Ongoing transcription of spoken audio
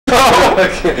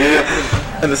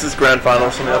And this is grand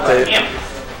finals from the update.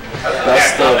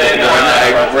 That's the one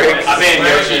egg break. I mean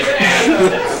Yoshi's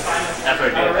and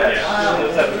F18.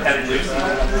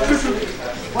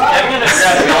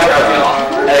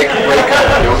 Egg break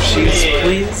on Yoshi's,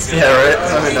 please. Yeah, right?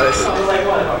 That'd be nice.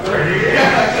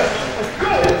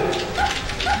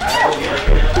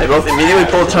 They both immediately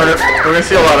pull a turnip. We're gonna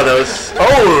see a lot of those.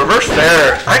 Oh, reverse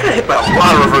fair. I got hit by a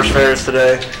lot of reverse fairs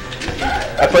today.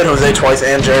 I played Jose twice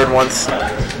and Jared once.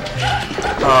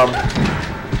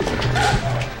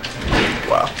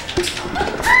 Wow.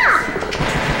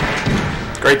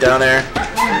 Great down there.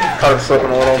 Caught him slipping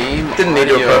a little. Didn't need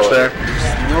to approach there.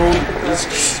 No, it's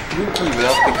spooky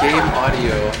without the game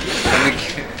audio.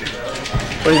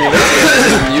 What do you mean?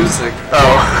 The music.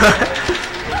 Oh.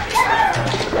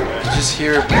 Just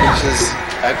hear Peach's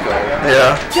echo.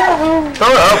 Yeah. Throw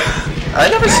it up. I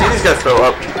never see these guys throw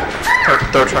up. Or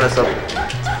throw turnips up.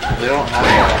 They don't have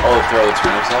throw the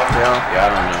turnips up? Yeah. Yeah,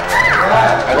 I don't know.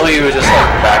 I thought you would just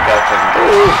like back up and...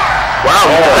 Wow,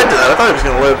 I did that. I thought he was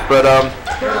going to live, but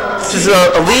just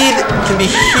a lead can be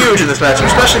huge in this matchup,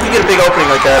 especially if you get a big opening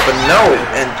like that, but no,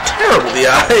 and terrible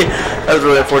DI. That was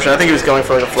really unfortunate. I think he was going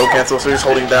for like a flow cancel, so he was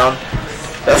holding down.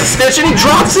 That's a stitch, and he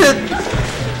drops it!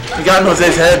 He got in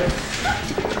Jose's head.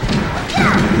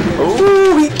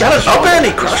 Ooh, he got it up and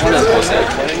he crushed it.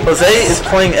 Jose is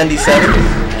playing ND7.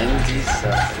 ND7.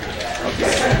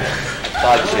 Okay. I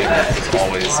thought Jmac was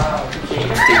always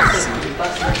Daisy.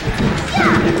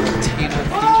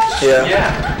 Yeah.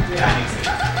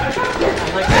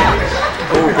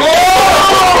 Oh!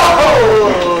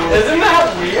 Isn't that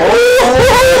weird? Oh!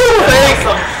 Thanks!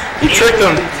 He tricked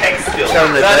him.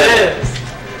 That is.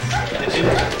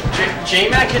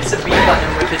 Jmac hits a B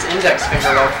button with his index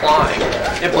finger while flying.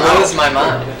 It blows my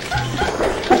mind.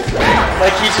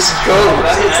 Like he just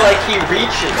goes. It's like he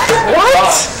reaches.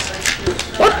 What?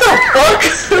 What the fuck?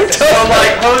 So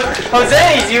like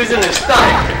Jose's using his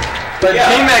thumb, but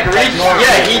Jmac reaches.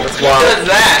 Yeah, he does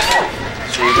that.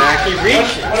 Jmac, he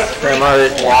reaches. Damn, I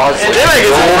did. Jmac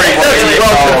is a freak.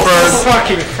 That's a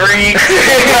fucking freak.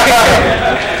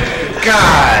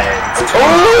 God.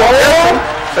 Oh!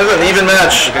 That's an even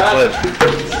match. Good clip.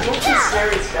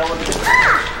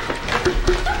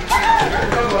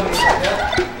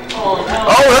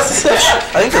 Oh, that's a stitch.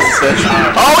 I think that's a stitch.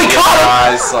 Oh, he caught him!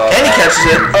 And he catches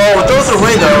it. Oh, it throws it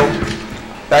away though.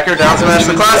 Back her down smash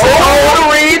the classic. Oh, what a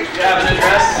read! You have an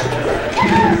address?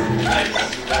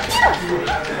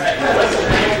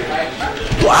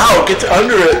 Wow, gets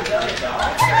under it.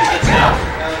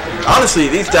 Honestly,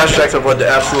 these dash attacks have led to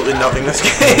absolutely nothing this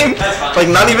game. Like,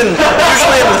 not even...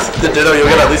 Usually in the Ditto, you'll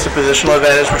get at least a positional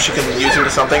advantage where she can use him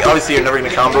to something. Obviously, you're never going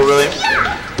to combo, really.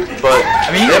 But... I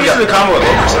mean, you can use the combo at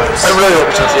low percents. Really low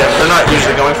percents, yeah. They're not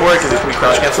usually going for it because it can be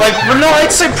crouch cancel. Like, no,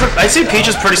 I'd say Peach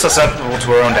is pretty susceptible to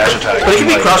her own dash attack. But it can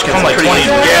be crouch cancel like pretty 20,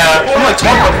 easily. yeah,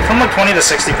 from like 20 to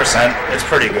 60%, it's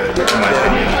pretty good, in my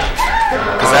opinion.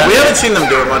 We haven't seen them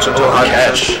do it much until high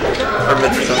catch. Or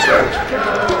mid percents, right?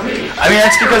 I mean,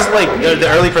 that's because, like, the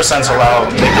early percents allow,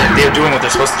 like, they're doing what they're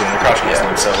supposed to do in the crouch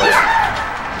canceling, so, like...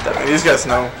 These guys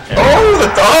know. Yeah. Oh,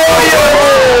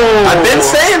 yeah! I've been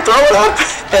saying, throw it up!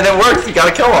 And it works, you got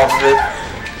a kill off of it.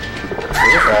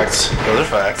 Those are facts. Those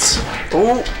are facts.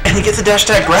 Ooh, and he gets a dash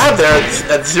attack grab there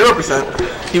at 0%.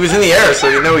 He was in the air, so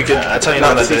you know he could. Yeah, that's how you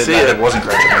know that it wasn't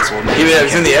crouch cancelled. He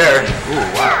was in the air. Ooh,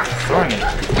 wow. Throwing it.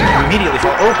 Immediately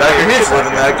fall. Oh, back your hits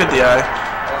living that. Good DI.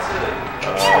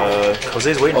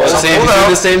 Jose's waiting for something.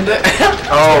 The same thing.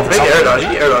 Oh, big air dodge.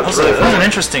 He air dodge. That was an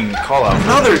interesting call out.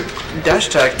 Another dash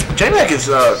attack. Jmac is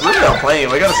really outplaying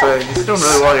him. I gotta say, he's doing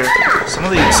really well here. Some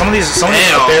of these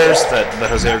affairs that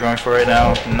Jose are going for right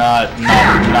now, not. No,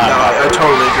 I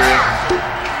totally agree.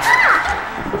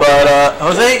 But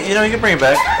Jose, you know, you can bring it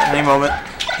back at any moment.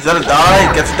 Is that a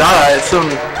die? Gets a die. It's some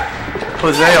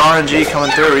Jose RNG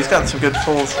coming through. He's gotten some good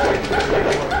pulls.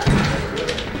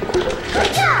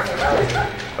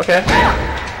 Okay.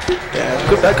 Yeah,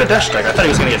 good dash attack. I thought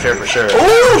he was gonna get fair for sure.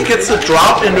 Oh, he gets a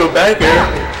drop into a back air.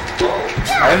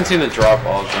 I haven't seen the drop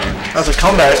all game. That's a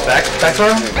comeback. Back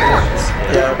throw?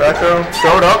 Yeah, back throw.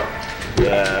 Throw it up.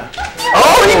 Yeah.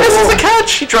 Oh, he misses the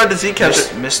catch! He tried to Z-catch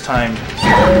it. Mistimed.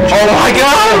 Oh my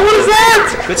god, what is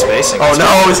that? Good spacing. Oh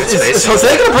no, is Jose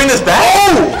gonna bring this back?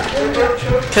 Oh!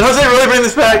 Can Jose really bring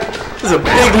this back? This is a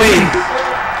big lead.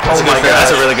 That's a good fair.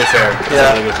 That's a really good fair.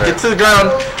 Yeah. Really good fair. Get to the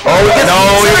ground. Oh,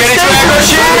 no, you're getting smacked.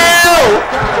 Chill!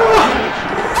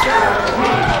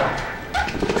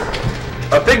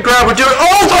 A big grab would do it.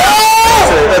 Oh!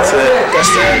 That's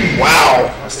it. Wow.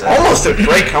 Almost a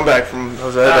great comeback from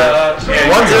Jose. 1-0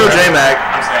 Jmac.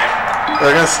 I'm staying.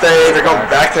 They're gonna stay. They're going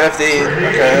back to FD.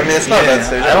 Okay, I mean it's not a bad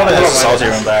stage. I don't think this is salty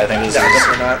room, but I think this is.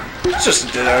 Definitely not. It's just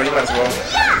a ditto. You might as well.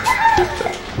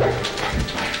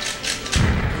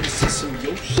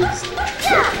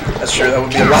 That's true. That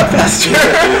would be a lot faster.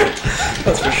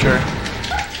 That's for sure.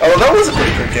 Oh, that was a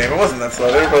pretty quick game. It wasn't that slow.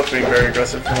 They were both being very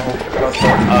aggressive for the whole most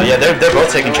part. Oh yeah, they're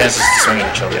both taking chances to swing at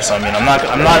each other. So I mean, I'm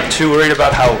not too worried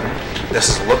about how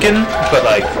this is looking, but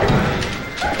like.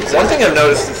 One thing I've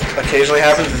noticed occasionally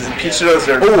happens is in Peach Dittos,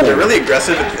 they're really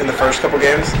aggressive in the first couple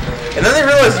games, and then they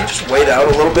realize you just wait out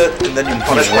a little bit, and then you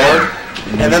punish hard,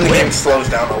 and then the game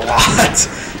slows down a lot.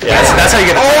 Yeah, that's how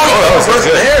you get it. Oh, that was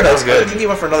good. There. That was good. I think he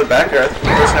went for another back air. I think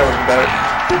the first air would have been better.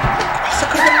 Also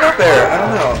could have been up air. I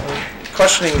don't know.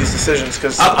 Questioning these decisions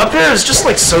because up air is just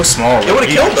like so small. It would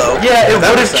have killed though. Yeah, it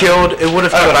would have killed. It would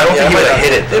have killed. I don't think he would have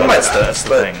hit it. That's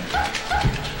the thing.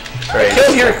 Right.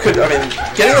 Kill here could, I mean,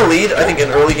 getting a lead, I think,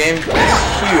 in early game is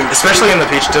huge. Especially in the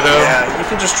Peach Ditto. Yeah, you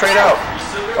can just trade out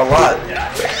a lot.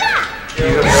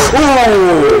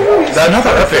 Ooh!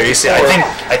 Another up air. You see, I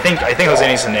think Jose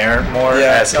needs to nair more.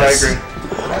 Yeah, I agree.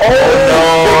 Oh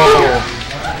no!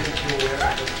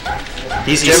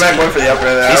 Jmac went for the up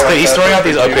air there. He's throwing out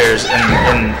these up airs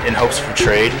in hopes for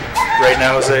trade right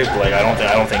now, Jose. Like I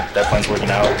don't think that plan's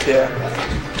working out. Yeah.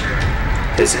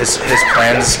 His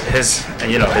plans,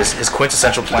 his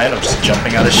quintessential plan of just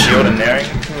jumping out of shield and nairing,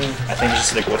 I think he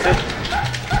should stick with it.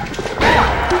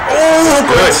 Oh,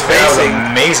 good spacing.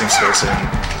 That was amazing spacing.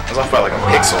 I was off by like a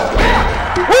pixel.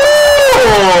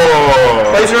 Woo!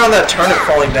 Plays around that turnip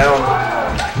falling down.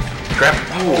 Grab.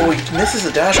 Oh, he misses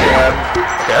a dash grab.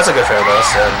 Okay, that's a good fair though.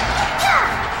 So.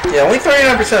 Yeah, only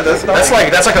 39%. That's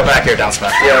like a back air down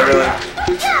smash. Yeah, really.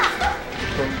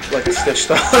 Like a stitch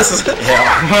style.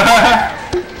 Yeah.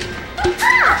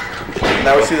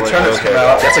 Now we see the turnips come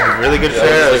out. That's a really good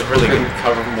fair. That was really good.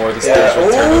 Cover more of the stage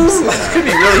with turnips. This could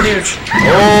be really huge.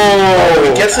 Oh!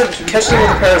 He gets it, catches him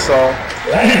with a parasol.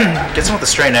 Gets him with the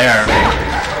strain air.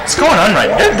 It's going on right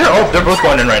now. They're both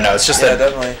going in right now. It's just that.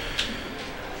 Definitely.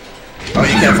 Oh,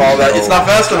 you can't follow that. It's not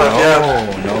fast enough. Oh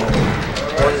no.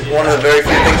 One of the very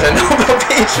few things I know about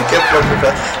Peach. You can't float for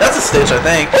fast. That's a stitch, I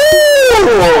think.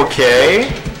 Ooh,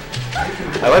 okay.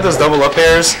 I like those double up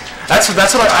airs. That's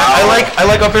what I like. I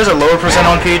like up airs at lower percent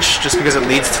on Peach, just because it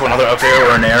leads to another up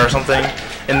air or an air or something.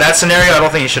 In that scenario, I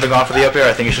don't think he should have gone for the up air.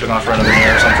 I think he should have gone for another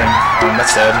air or something.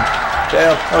 That's dead.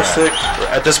 Damn, that was sick.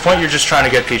 At this point, you're just trying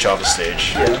to get Peach off the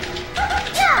stage. Yeah.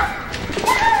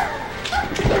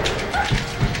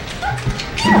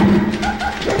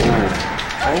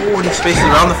 Oh, and he spaces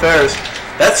around the fairs.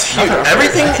 That's huge.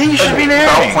 Everything you should be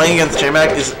about playing against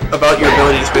Jmac is about your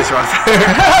ability to space around fair.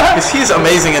 Because he's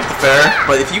amazing at the fair,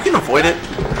 but if you can avoid it,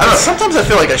 I don't know, sometimes I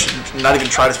feel like I should not even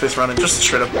try to space around it, just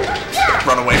straight up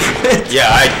run away from it. Yeah,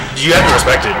 you have to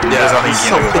respect it. Yeah, there's nothing you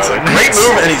can do about it's a it. great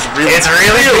move, and he's really big.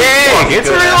 It's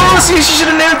really oh, see, she should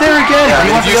have nailed there again. Yeah, I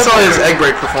mean, if you saw his egg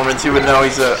break performance, you would know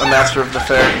he's a master of the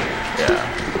fair. Yeah.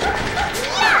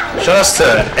 Shout outs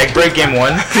to Egg Break Game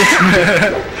 1.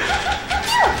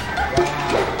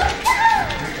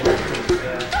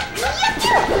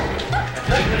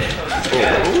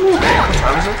 Ooh, what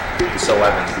time is it? It's 11.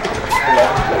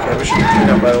 11? Okay, we should clean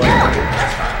up by the way.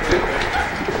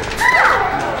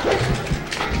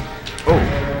 Oh,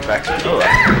 back throw.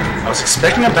 I was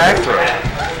expecting a back throw.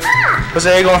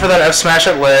 Jose going for that F smash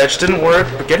at ledge. Didn't work,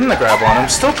 but getting the grab on him.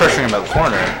 Still pressuring him at the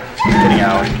corner. Getting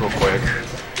out real quick.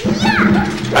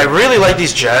 I really like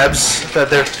these jabs that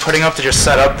they're putting up to just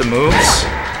set up the moves.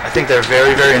 I think they're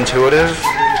very, very intuitive.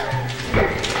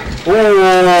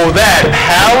 Ooh, that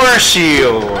power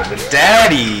shield!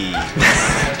 Daddy!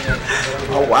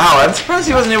 Oh wow, I'm surprised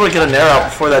he wasn't able to get a nair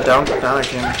out before that downer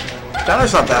came.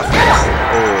 Downer's not that fast.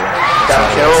 Oh,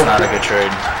 that's not a good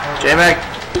trade. Jmac,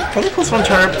 only plus one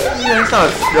turnip. Yeah, he's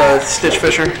not a Stitch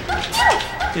Fisher.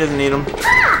 He doesn't need him.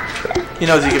 He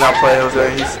knows he can outplay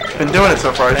Jose. He's been doing it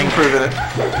so far. He's improving it.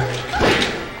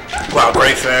 Wow,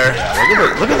 great fair.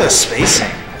 Yeah, look at the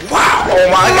spacing. Wow! Oh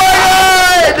my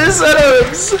god! The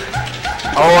setups!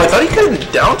 Oh, I thought he couldn't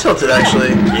down tilt it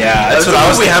actually. Yeah, that's what I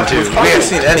was we haven't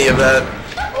seen any of that.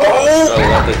 Oh!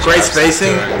 Great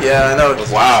spacing. Yeah, I know.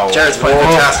 Wow. Jared's playing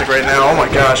fantastic right now. Oh my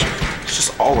gosh. It's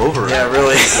just all over it. Yeah,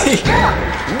 really.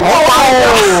 Oh my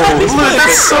god! Look,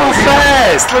 that's so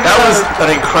fast! Look that was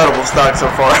an incredible stock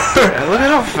so far. Yeah, look at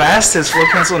how fast his flow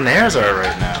cancel nairs are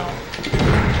right now.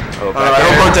 Oh, I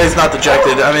hope Jose's not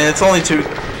dejected. I mean, it's only two,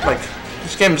 like,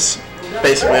 this game's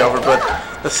basically over, but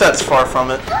the set's far from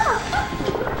it.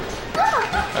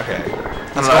 Okay.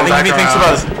 I don't know, I think if he thinks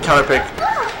about his counter pick,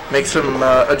 make some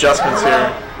adjustments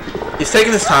here. He's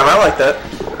taking his time, I like that.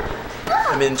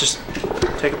 I mean, just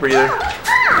take a breather.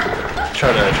 try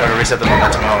to reset the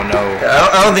momentum. Oh no. Yeah,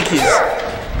 I don't think he's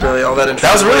really all that interested.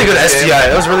 That was a really good in this game.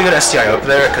 SDI. That was a really good SDI up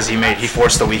there because he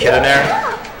forced the weak hit in there.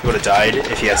 He would have died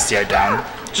if he had SDI down.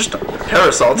 Just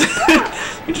parasol.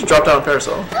 You just dropped down a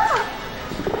parasol.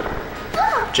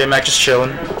 Jmac just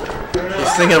chilling.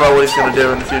 He's thinking about what he's gonna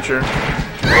do in the future.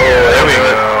 Oh, there we go.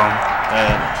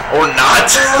 Or not.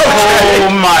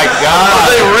 Oh my god.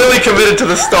 They really committed to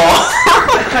the stall.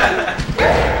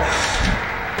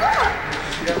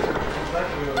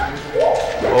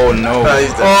 Oh no.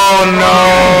 He's dead. Oh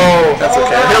no. That's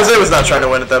okay. Jose was not trying to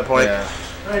win at that point. Yeah.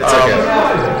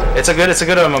 It's okay. It's a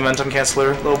good momentum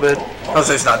canceller a little bit.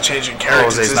 Jose's not changing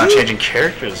characters. Jose's not changing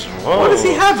characters. Whoa. What does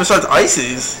he have besides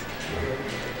ices?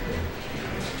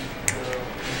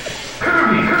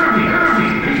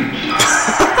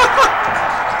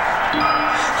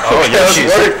 Oh,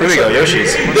 Yoshi's. Here we go,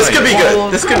 Yoshi's. This could be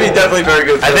good. This could be definitely very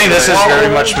good. I think this is very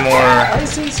much more.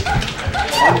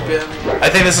 I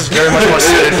think this is very much more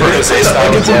suited for Jose's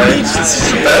style of play. This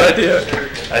is a bad idea.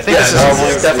 I think This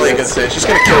is definitely a good stage. He's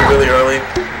gonna kill really early.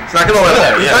 He's not gonna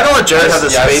let. He's not gonna let Jared have the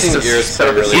space to set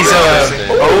up his. He's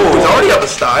he's already up a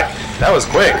stock. That was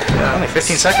quick. Only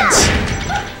 15 seconds.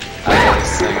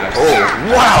 Oh,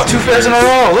 wow, 2 fairs in a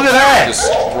row. Look at that.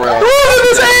 Look at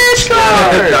this edge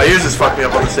guard. No, yours has fucked me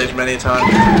up on the stage many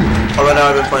times. Although now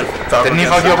I've been playing Falcon. Didn't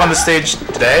he fuck you up on the stage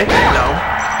today? No.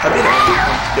 I beat him on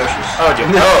Yoshi's. Oh,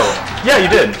 yeah, you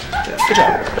did. Good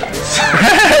job.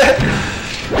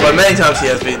 But many times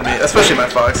he has beaten me, especially my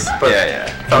Fox. But Yeah.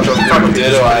 Falco Peach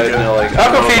is pretty good.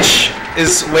 Falco Peach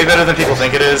is way better than people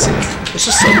think it is. It's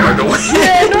just so hard to win.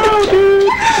 Yeah, no, dude.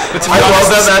 I love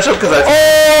that matchup because I.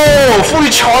 Oh, fully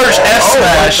charged F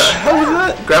smash. What the hell was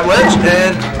that? Grab ledge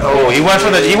and he went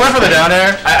for the down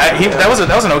air. That was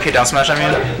an okay down smash. I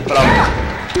mean, but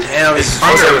damn,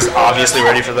 Jose was obviously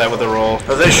ready for that with the roll.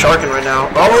 Jose's sharking right now.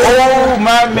 Oh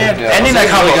my man, ending that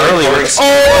combo early. Oh, it's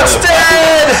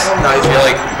dead. Nice. You're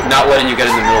like not letting you get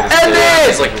in the middle of the End stage.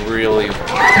 it! He's like really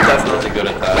good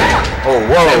at that. Oh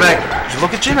whoa! Jmac.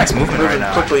 Look at Jmac's movement right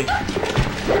now. Quickly.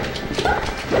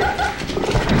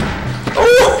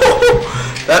 Oh,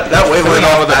 that waveling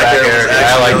off with the back air.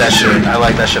 I like that shit. I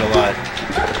like that shit a lot.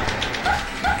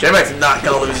 Jmac's not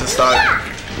gonna lose his stock.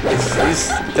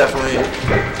 He's definitely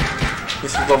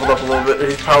leveled up a little bit.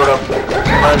 He's powered up.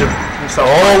 Reminds himself.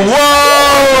 Oh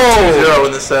whoa! 0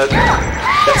 in this set.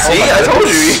 See, I told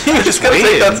you. He was just gonna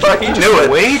take that stock. He knew it.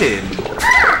 Waited.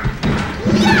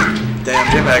 Damn,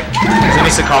 Jmac. He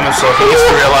needs to calm himself. He needs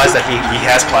to realize that he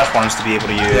has platforms to be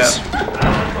able to use. Yeah.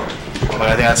 But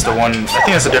I think that's the one. I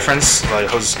think that's the difference. Like,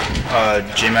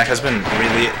 Jmac has been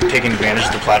really taking advantage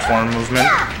of the platform movement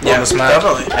on this map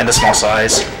definitely. and the small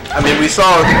size. I mean, we saw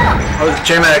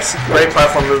Jmac's great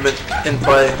platform movement in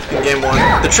play in Game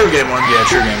 1. The true Game 1. Yeah,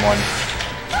 true Game 1.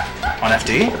 On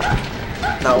FD?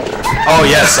 No. Oh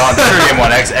yes, on true Game 1.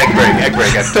 Egg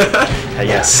break.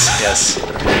 Yes.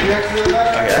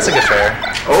 Okay, that's a good fair.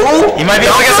 Oh! He might be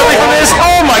able to get something from this.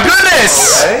 Oh my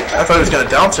goodness! Okay. I thought he was gonna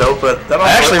down tilt, but that I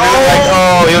actually really liked.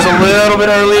 Oh, he was a little bit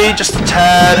early, just a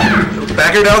tad.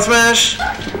 Back air down smash.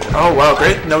 Oh wow,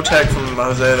 great no tech from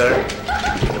Jose there.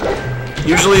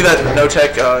 Usually that no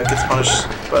tech gets punished,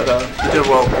 but he did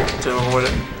well to avoid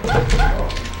it.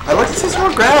 I'd like to see some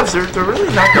more grabs. They're really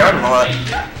not grabbing a lot.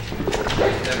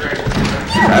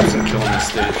 Grabs and killing the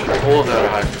stage. Hold at a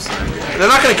high percent. They're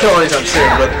not going to kill anytime soon,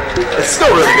 but it's still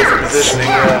really good for positioning.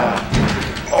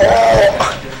 Oh!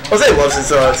 Jose loves his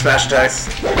smash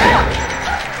attacks.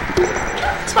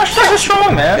 Smash attacks are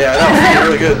strong, man. Yeah, I know. They're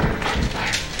really good.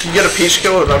 You get a peach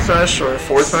kill with an up smash or a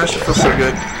forward smash, it feels so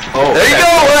good. Oh, there you go!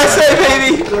 What I say,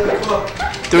 baby!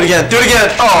 Do it again.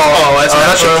 Oh,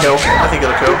 that should kill. I think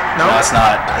it'll kill. No, it's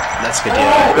not. That's good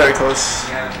DI. Very close.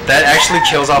 That actually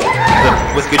kills off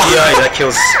with good DI. That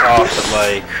kills off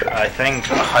like I think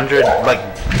 100, like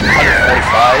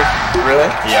 145. Really?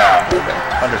 Yeah.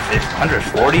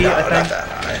 140, I think.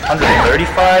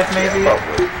 135 maybe.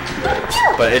 Probably.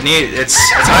 But it's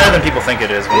higher than people think it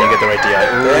is when you get the right DI.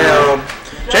 Damn.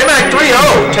 Jmac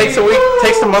 3-0 takes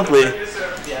the monthly.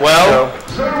 Well,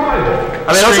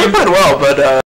 I mean, also played well, but